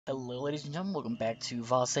Hello ladies and gentlemen, welcome back to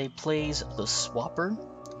Vasae Plays the Swapper.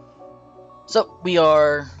 So, we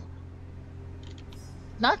are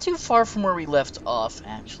not too far from where we left off,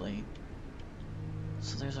 actually.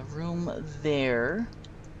 So there's a room there.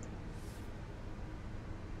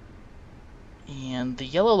 And the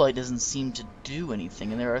yellow light doesn't seem to do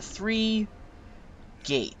anything, and there are 3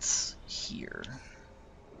 gates here.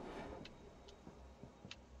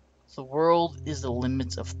 The world is the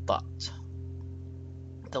limit of thought.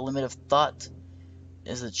 The limit of thought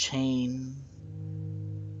is a chain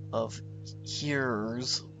of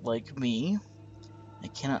hearers like me. They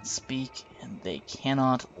cannot speak, and they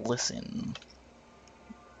cannot listen.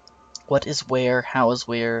 What is where? How is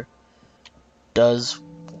where? Does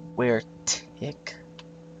where tick?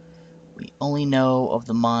 We only know of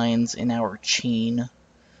the minds in our chain.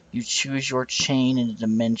 You choose your chain in a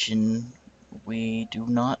dimension we do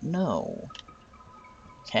not know.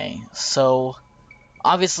 Okay, so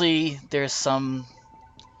obviously there's some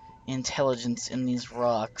intelligence in these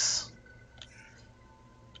rocks.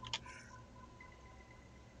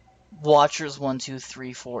 Watchers 1, 2,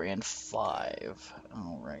 3, 4, and 5.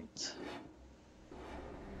 Alright.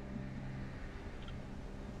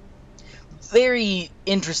 Very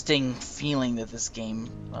interesting feeling that this game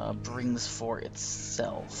brings for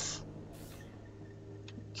itself.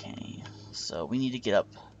 Okay, so we need to get up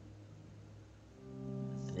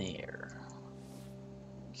there.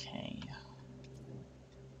 Okay.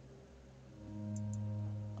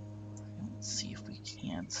 Let's see if we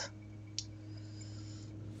can't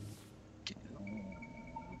do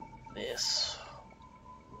this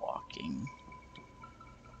walking.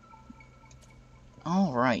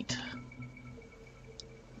 Alright.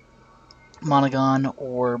 Monogon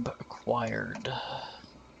orb acquired.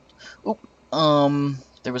 Oop,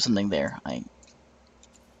 there was something there.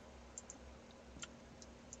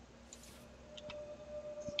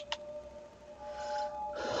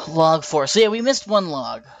 Log 4. So yeah, we missed one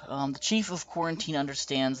log. The chief of quarantine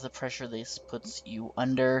understands the pressure this puts you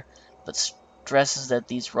under, but stresses that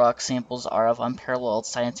these rock samples are of unparalleled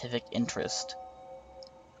scientific interest.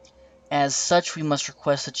 As such, we must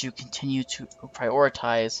request that you continue to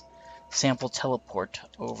prioritize sample teleport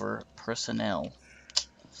over personnel.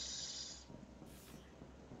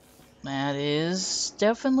 That is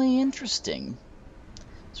definitely interesting.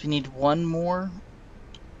 So we need one more.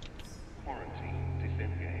 Quarantine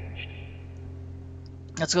disengaged.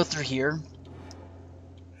 Let's go through here.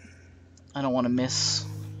 I don't want to miss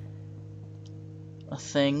a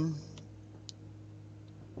thing.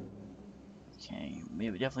 Okay,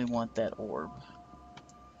 maybe definitely want that orb.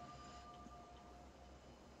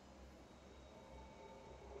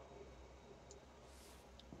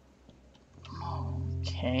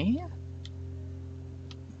 Okay.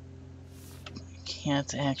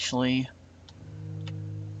 Can't actually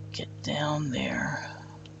get down there.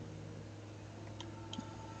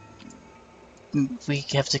 We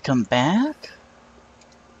have to come back?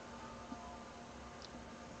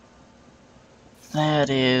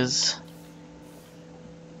 That is...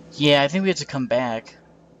 Yeah, I think we have to come back.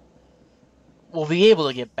 We'll be able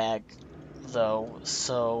to get back, though,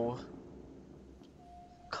 so...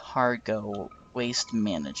 Cargo waste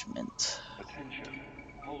management. Attention.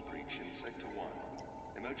 Hull breach in Sector 1.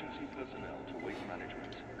 Emergency personnel to waste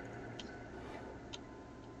management.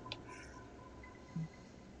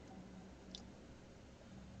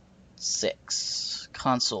 Six.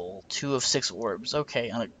 Console. 2 of 6 orbs.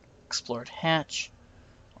 Okay, unexplored hatch.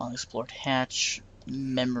 Unexplored hatch.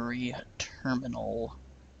 Memory terminal.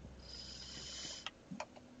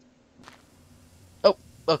 Oh,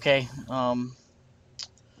 okay.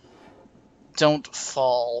 Don't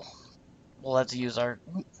fall. We'll have to use our...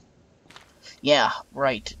 Yeah,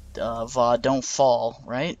 right. Va, don't fall,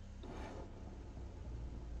 right?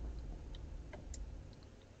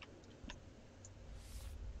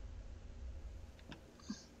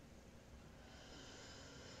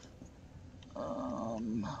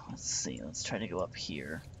 Let's see. Let's try to go up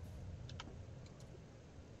here.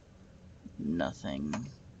 Nothing.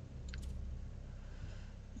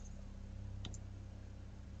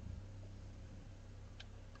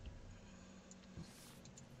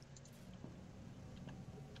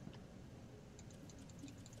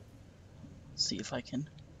 Let's see if I can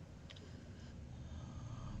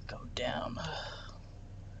go down.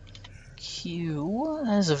 Q.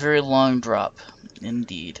 That is a very long drop,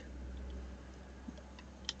 indeed.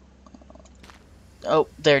 Oh,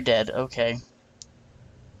 they're dead. Okay.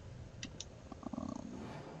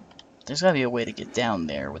 There's gotta be a way to get down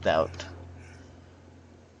there without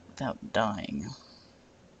dying.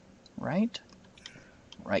 Right?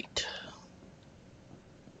 Right.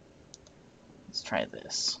 Let's try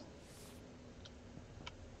this.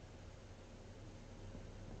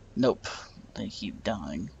 Nope. They keep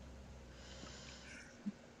dying.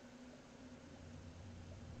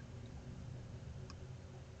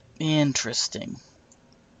 Interesting.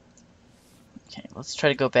 Okay, let's try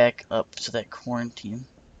to go back up to that quarantine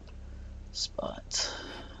spot.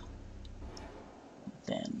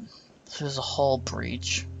 Then, so there's a hull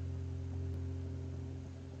breach.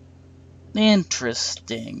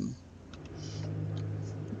 Interesting.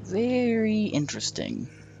 Very interesting.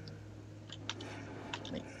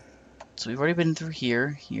 Wait, so we've already been through here,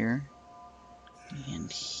 here,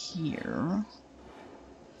 and here.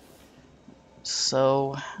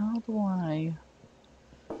 So, how do I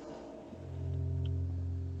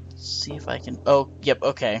see if I can... Oh, yep,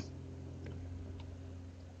 okay.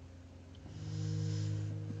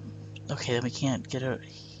 Okay, then we can't get out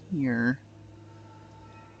here.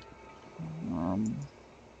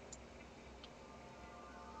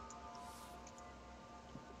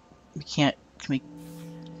 We can't...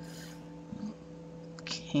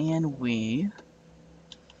 Can we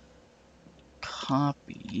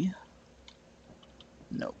copy?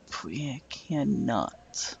 Nope, we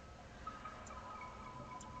cannot.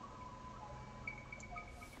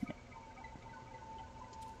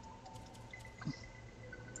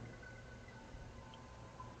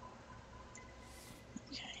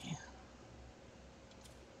 Okay.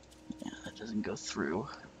 Yeah, that doesn't go through.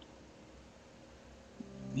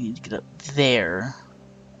 We need to get up there,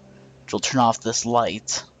 which will turn off this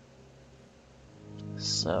light.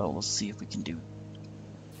 So we'll see if we can do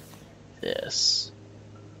this.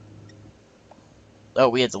 Oh,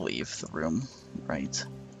 we had to leave the room, right?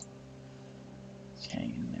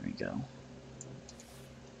 Okay, there we go.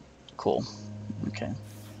 Cool. Okay.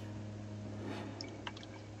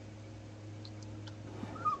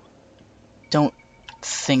 Don't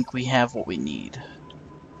think we have what we need.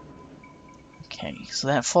 Okay, so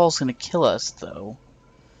that fall's gonna kill us, though.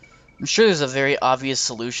 I'm sure there's a very obvious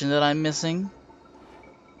solution that I'm missing.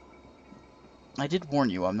 I did warn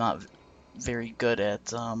you, I'm not very good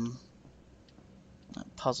at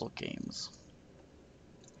puzzle games.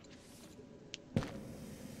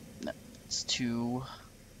 No, it's too...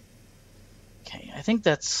 Okay, I think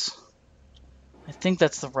that's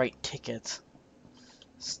the right ticket.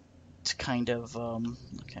 To kind of,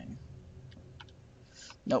 okay.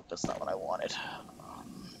 Nope, that's not what I wanted.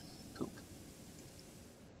 Poop.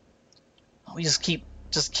 We just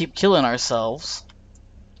keep killing ourselves.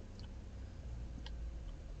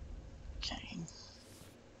 Okay.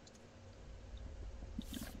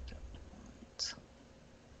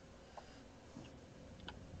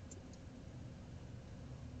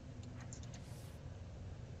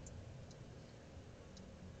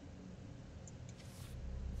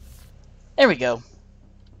 There we go.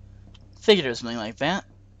 Figured it was something like that.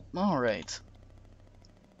 Alright.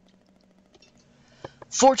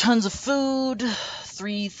 4 tons of food,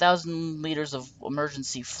 3,000 liters of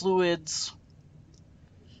emergency fluids,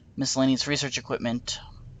 miscellaneous research equipment,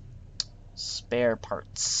 spare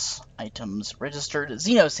parts, items registered,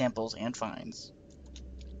 xeno samples, and fines.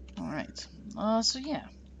 Alright. So yeah.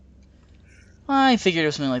 I figured it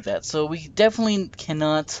was something like that. So we definitely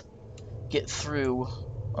cannot get through...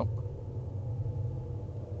 Oh.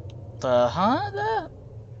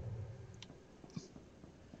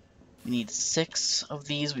 We need 6 of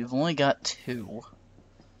these. We've only got 2.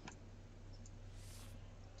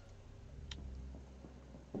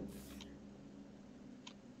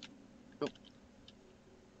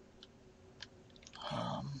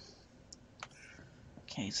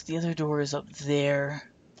 Okay, so the other door is up there.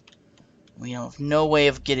 We have no way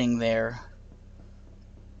of getting there.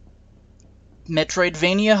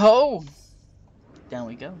 Metroidvania ho! Down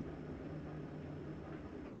we go.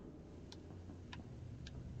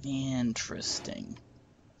 Interesting.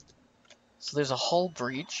 So there's a hull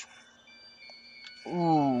breach.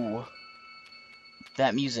 Ooh.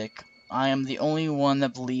 That music. I am the only one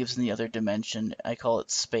that believes in the other dimension. I call it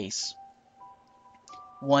space.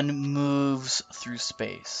 One moves through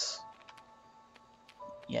space.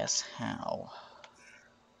 Yes, how?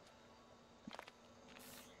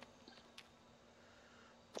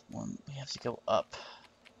 We have to go up.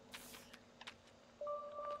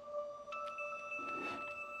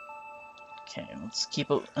 Okay, let's keep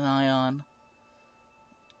an eye on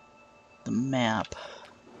the map.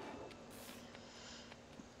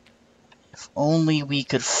 If only we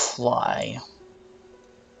could fly.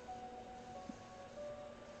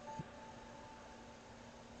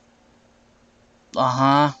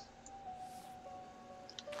 Uh-huh.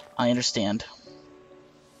 I understand.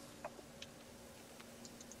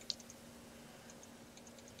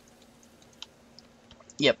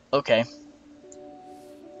 Yep, okay.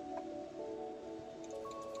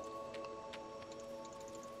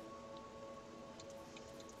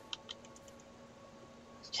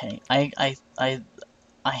 Okay, I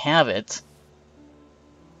have it.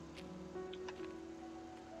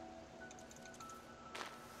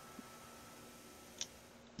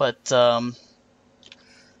 But,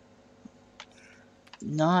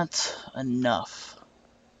 not enough.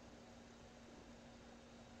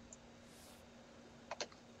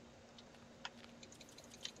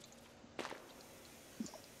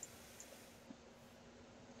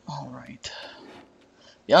 Alright.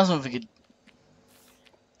 Be awesome if we could...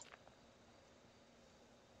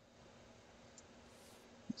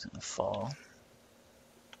 He's gonna fall.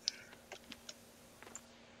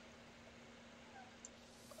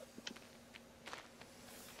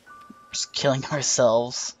 Just killing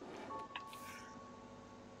ourselves.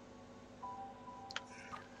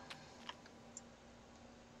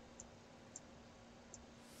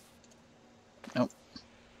 Nope.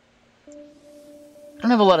 Don't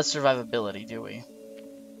have a lot of survivability, do we?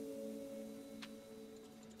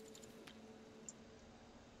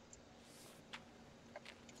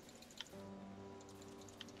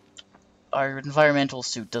 Our environmental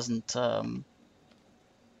suit doesn't,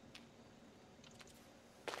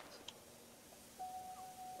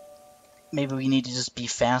 maybe we need to just be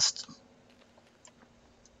fast.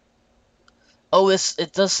 Oh,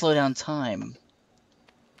 it does slow down time.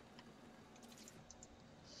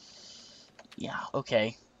 Yeah,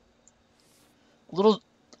 okay. A little...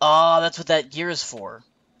 Ah, that's what that gear is for.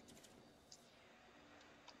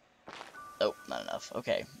 Oh, not enough.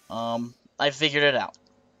 Okay. I figured it out.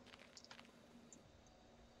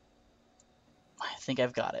 I think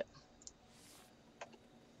I've got it.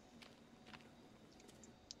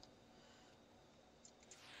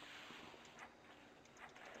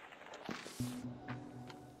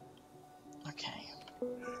 Okay.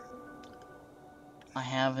 I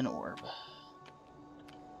have an orb.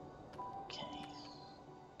 Okay.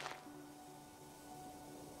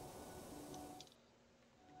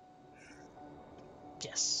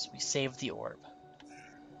 Yes, we saved the orb.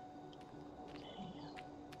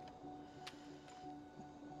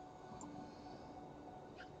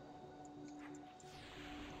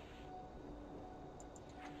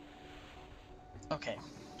 Okay.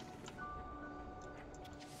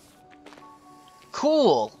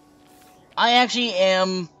 Cool! I actually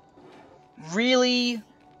am really...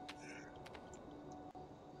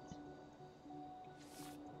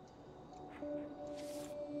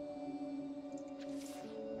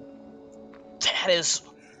 That is...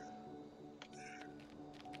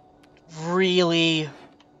 really,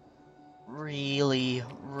 really,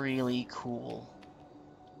 really cool.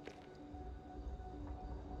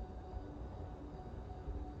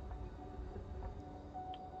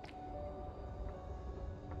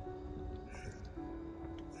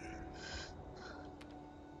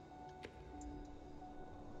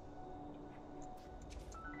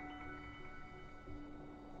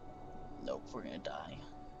 Nope, we're gonna die.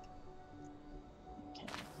 Okay.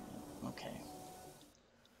 Okay.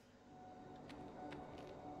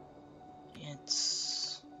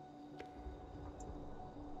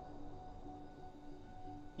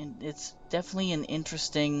 It's definitely an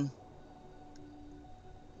interesting...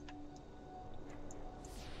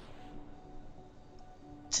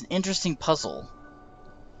 It's an interesting puzzle.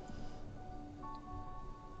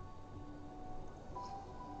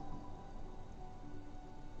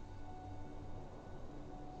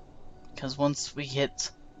 Because once we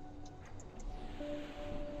hit...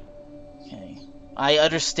 Okay. I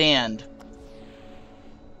understand.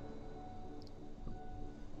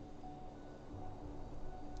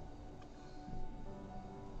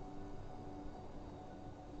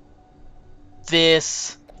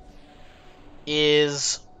 This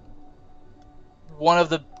is one of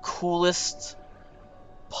the coolest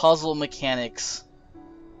puzzle mechanics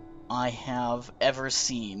I have ever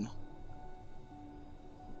seen.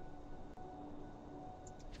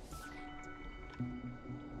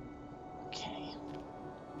 Okay.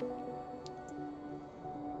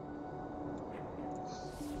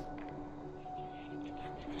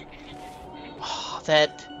 Oh,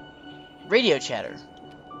 that radio chatter.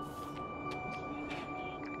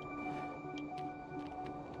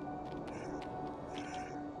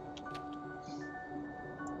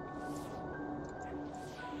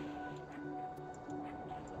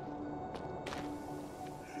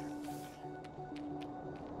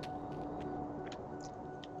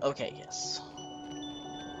 Okay, yes.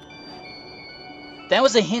 That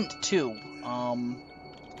was a hint, too,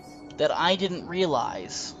 that I didn't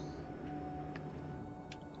realize.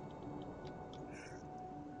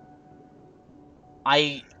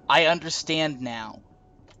 I understand now.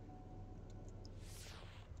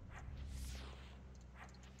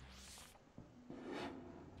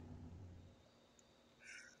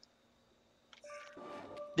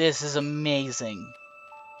 This is amazing.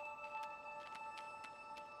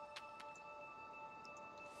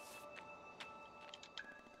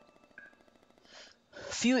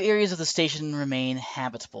 Few areas of the station remain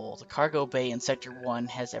habitable. The cargo bay in Sector 1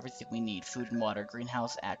 has everything we need, food and water,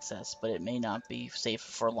 greenhouse access, but it may not be safe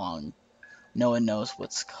for long. No one knows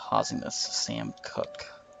what's causing this. Sam Cook.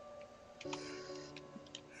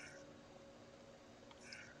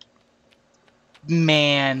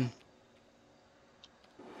 Man.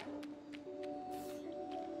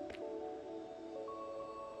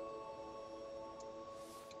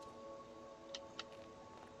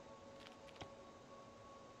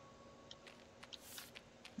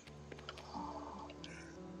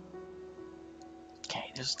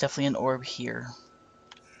 Okay, there's definitely an orb here.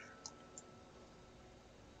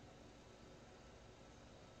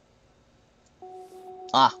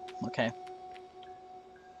 Ah, okay.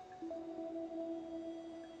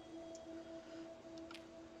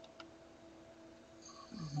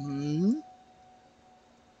 Hmm.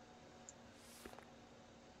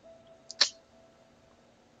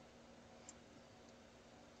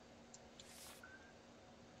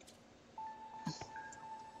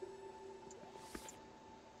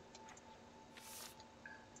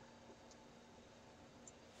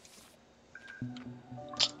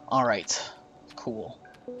 Alright. Cool.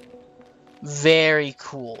 Very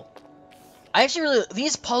cool. I actually really...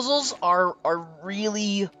 These puzzles are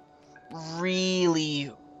really,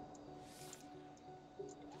 really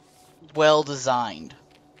well designed.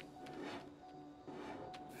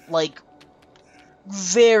 Like,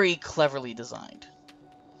 very cleverly designed.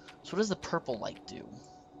 So what does the purple light do?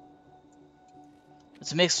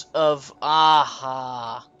 It's a mix of...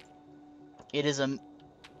 Aha! It's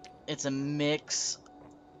a mix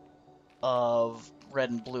of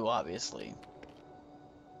red and blue, obviously.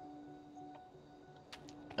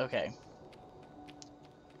 Okay.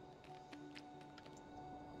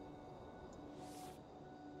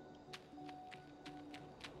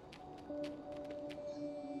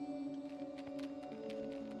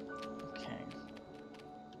 Okay.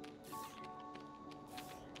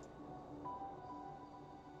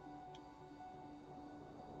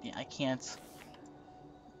 Yeah, I can't...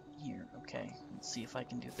 Here, okay. Let's see if I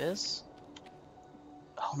can do this.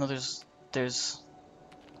 Oh no, there's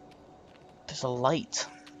a light.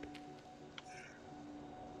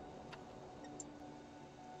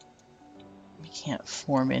 We can't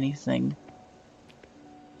form anything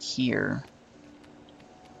here.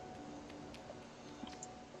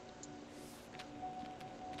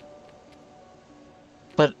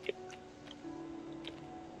 But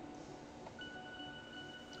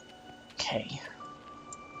okay.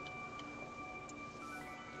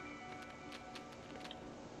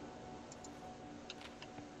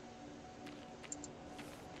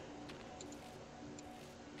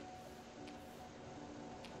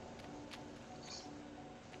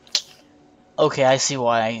 Okay, I see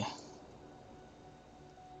why.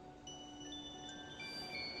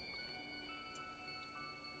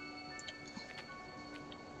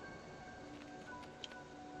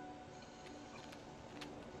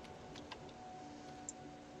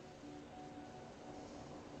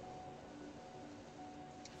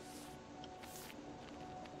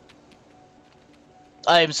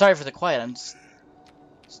 I'm sorry for the quiet. I'm just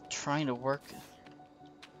trying to work.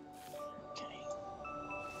 Okay.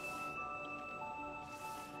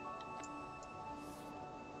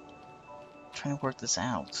 Trying to work this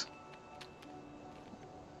out.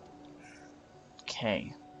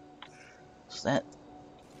 Okay. So that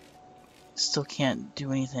still can't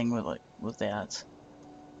do anything with that.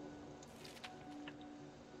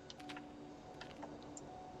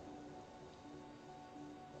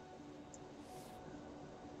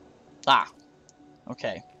 Ah.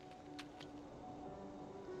 Okay.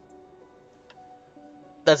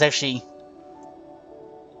 That's actually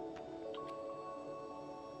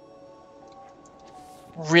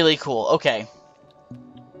really cool. Okay.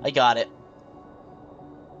 I got it.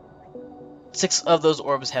 6 of those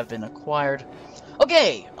orbs have been acquired.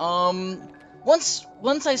 Okay, once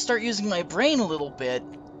I start using my brain a little bit,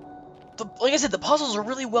 like I said, the puzzles are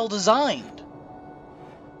really well designed.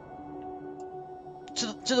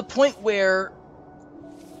 To the point where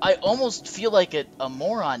I almost feel like a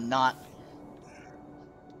moron not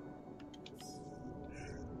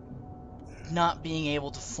being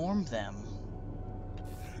able to form them.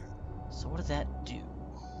 So what did that do?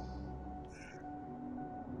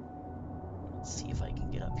 Let's see if I can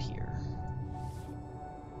get up here.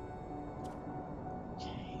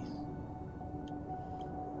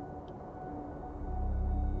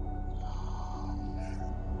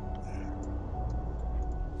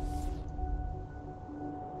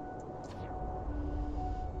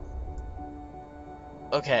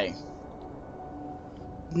 Okay.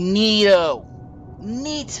 Neato.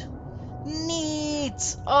 Neat.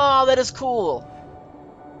 Neat. Oh, that is cool.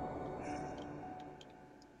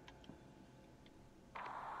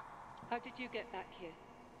 How did you get back here?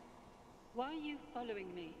 Why are you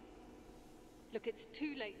following me? Look, it's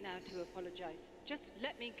too late now to apologize. Just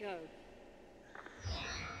let me go.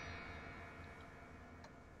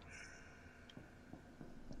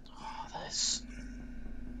 Oh, that is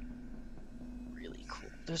really cool.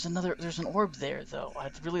 There's an orb there, though.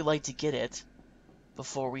 I'd really like to get it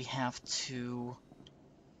before we have to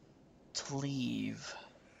leave.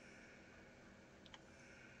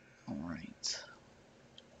 Alright.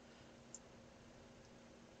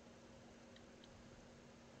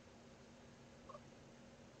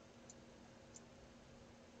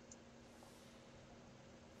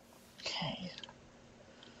 Okay.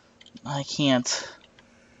 I can't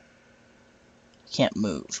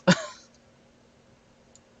move.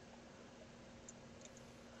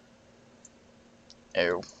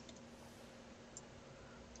 Oh.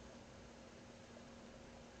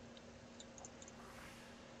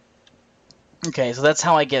 Okay, so that's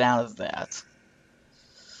how I get out of that.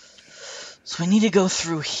 So we need to go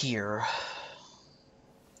through here.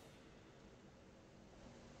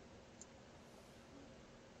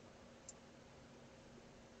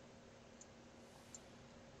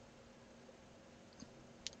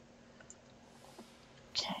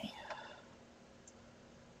 Okay.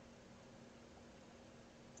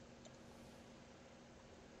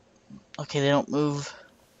 Okay, they don't move.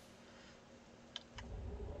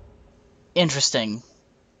 Interesting.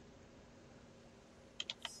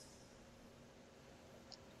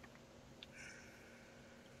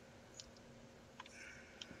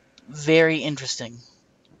 Very interesting.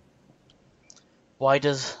 Why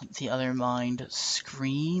does the other mind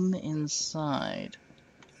scream inside?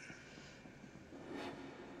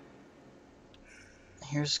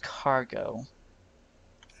 Here's cargo.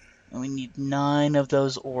 And we need 9 of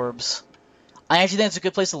those orbs. I actually think it's a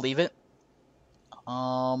good place to leave it.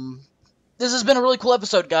 This has been a really cool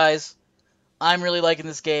episode, guys. I'm really liking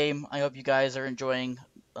this game. I hope you guys are enjoying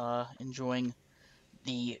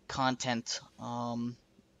the content.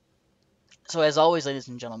 So as always, ladies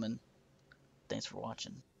and gentlemen, thanks for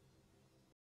watching.